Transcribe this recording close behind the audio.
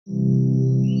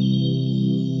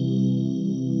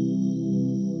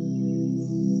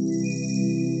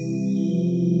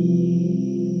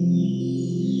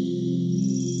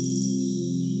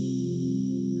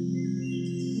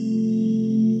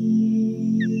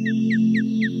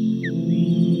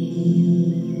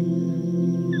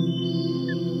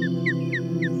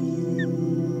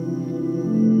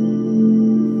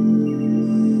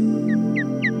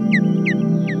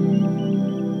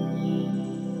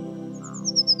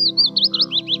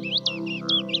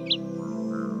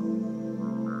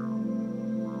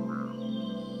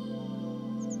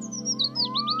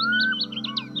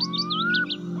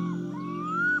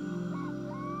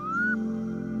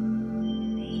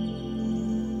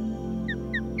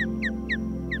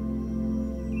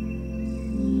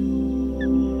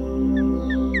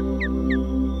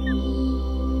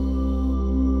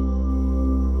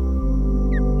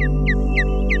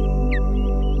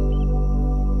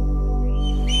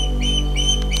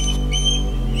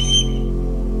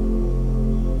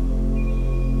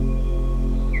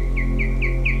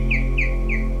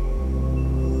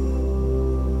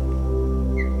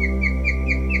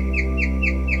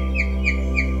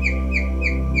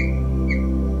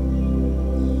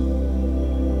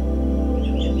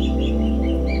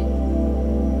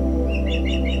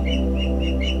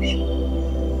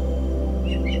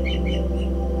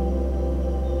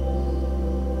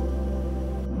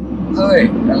Hi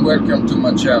and welcome to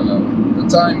my channel. The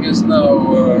time is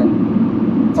now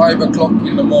 5 o'clock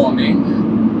in the morning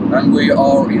and we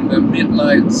are in the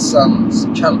midnight sun's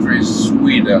country,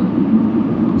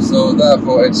 Sweden. So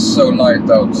therefore it's so light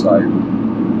outside.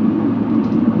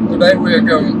 Today we are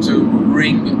going to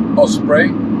ring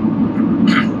Osprey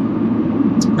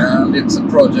and it's a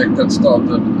project that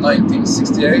started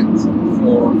 1968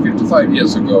 for 55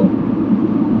 years ago.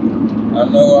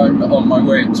 And now I'm on my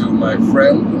way to my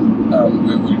friend and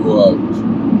we will go out.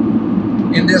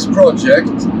 In this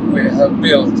project we have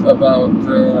built about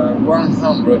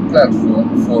 100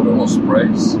 platforms for the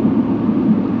Ospreys,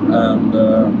 and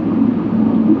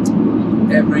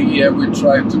every year we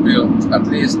try to build at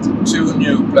least 2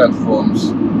 new platforms,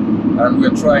 and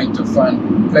we're trying to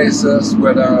find places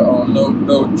where there are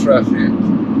no traffic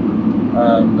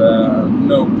and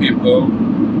no people,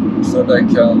 so they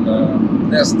can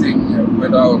nesting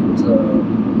without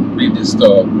being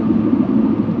disturbed.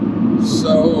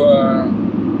 So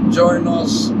join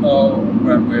us now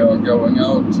when we are going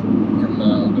out in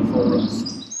the forest.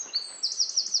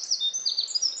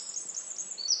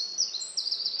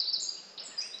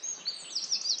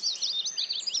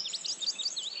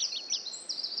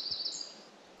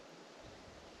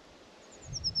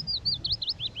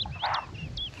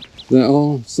 There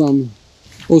are some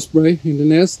osprey in the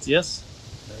nest. Yes,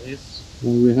 there is.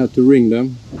 And we had to ring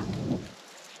them.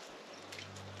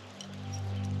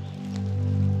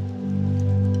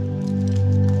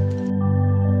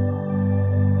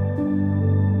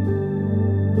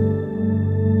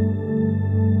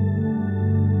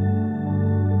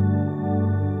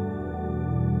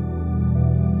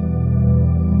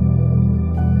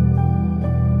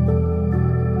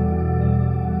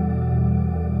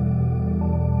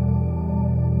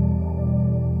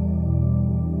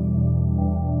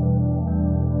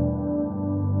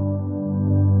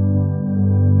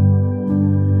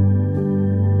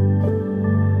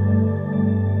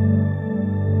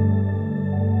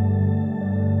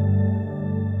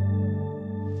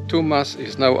 Thomas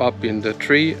is now up in the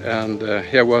tree, and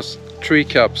here was 3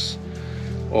 cups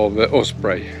of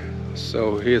osprey,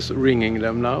 so he's ringing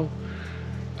them now,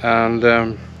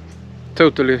 and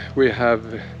totally we have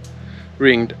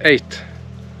ringed 8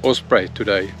 osprey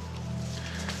today,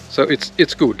 so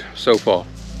it's good so far.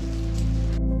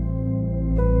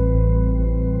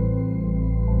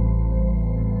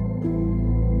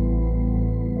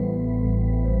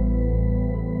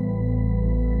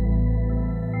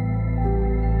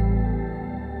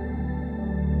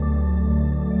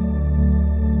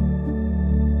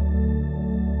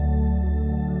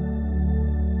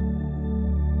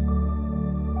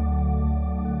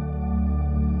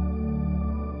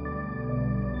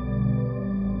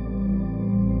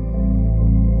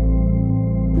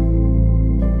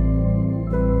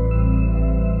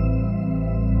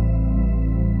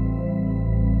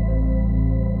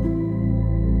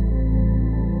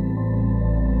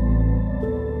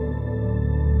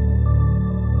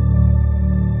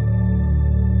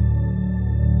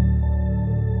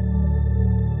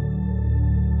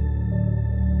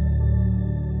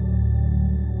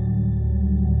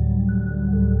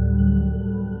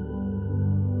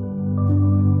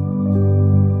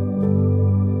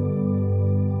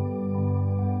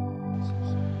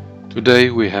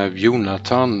 Today we have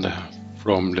Jonathan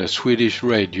from the Swedish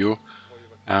radio,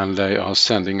 and they are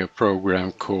sending a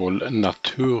program called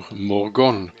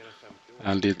Naturmorgon,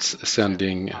 and it's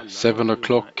sending 7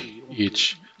 o'clock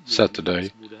each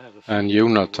Saturday. And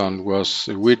Jonathan was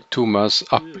with Thomas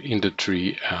up in the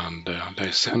tree, and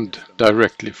they send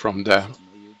directly from there.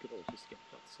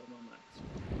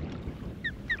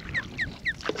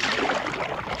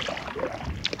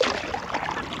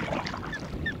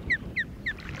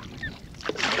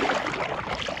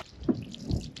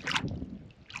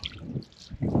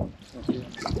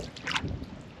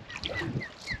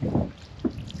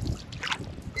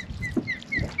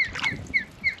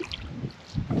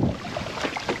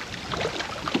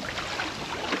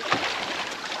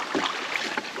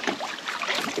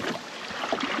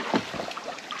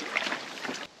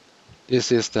 This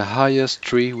is the highest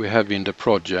tree we have in the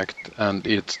project, and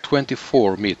it's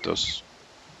 24 meters.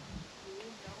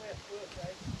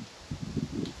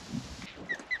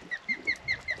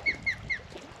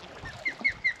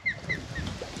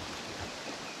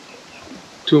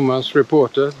 Thomas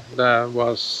reported there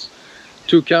was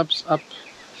 2 cups up,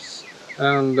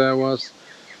 and there was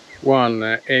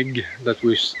 1 egg that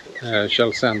we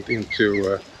shall send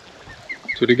into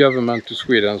to the government to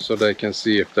Sweden, so they can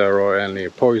see if there are any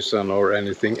poison or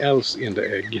anything else in the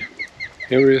egg.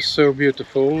 Here is so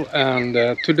beautiful, and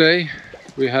today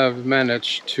we have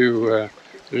managed to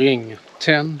ring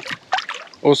 10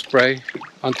 osprey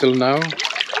until now,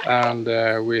 and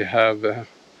we have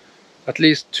at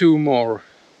least 2 more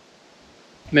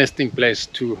nesting places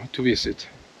to visit.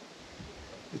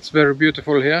 It's very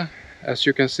beautiful here, as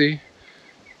you can see.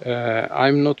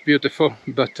 I'm not beautiful,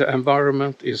 but the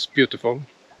environment is beautiful.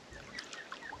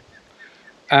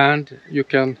 And you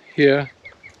can hear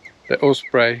the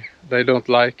osprey. They don't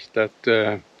like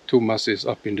that Thomas is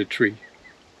up in the tree.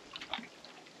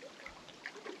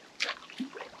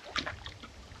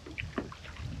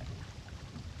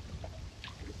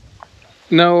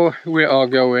 Now we are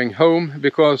going home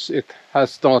because it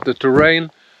has started to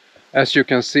rain. As you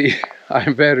can see,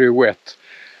 I'm very wet.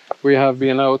 We have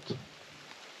been out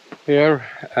here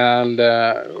and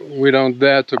we don't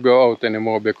dare to go out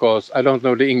anymore because I don't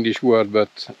know the English word,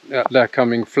 but they're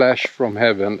coming flash from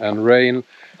heaven and rain,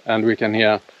 and we can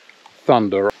hear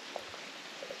thunder.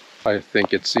 I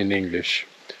think it's in English.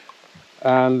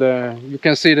 And you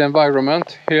can see the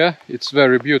environment here. It's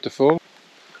very beautiful.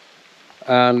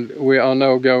 And we are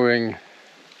now going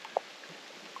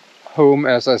home,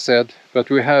 as I said, but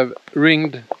we have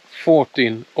ringed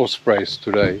 14 ospreys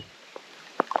today.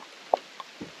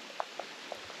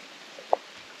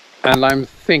 And I'm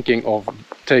thinking of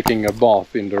taking a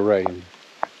bath in the rain,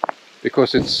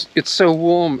 because it's so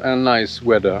warm and nice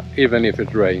weather, even if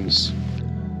it rains.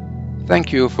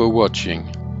 Thank you for watching.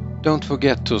 Don't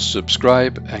forget to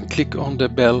subscribe and click on the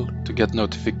bell to get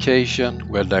notification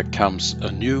when there comes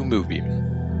a new movie.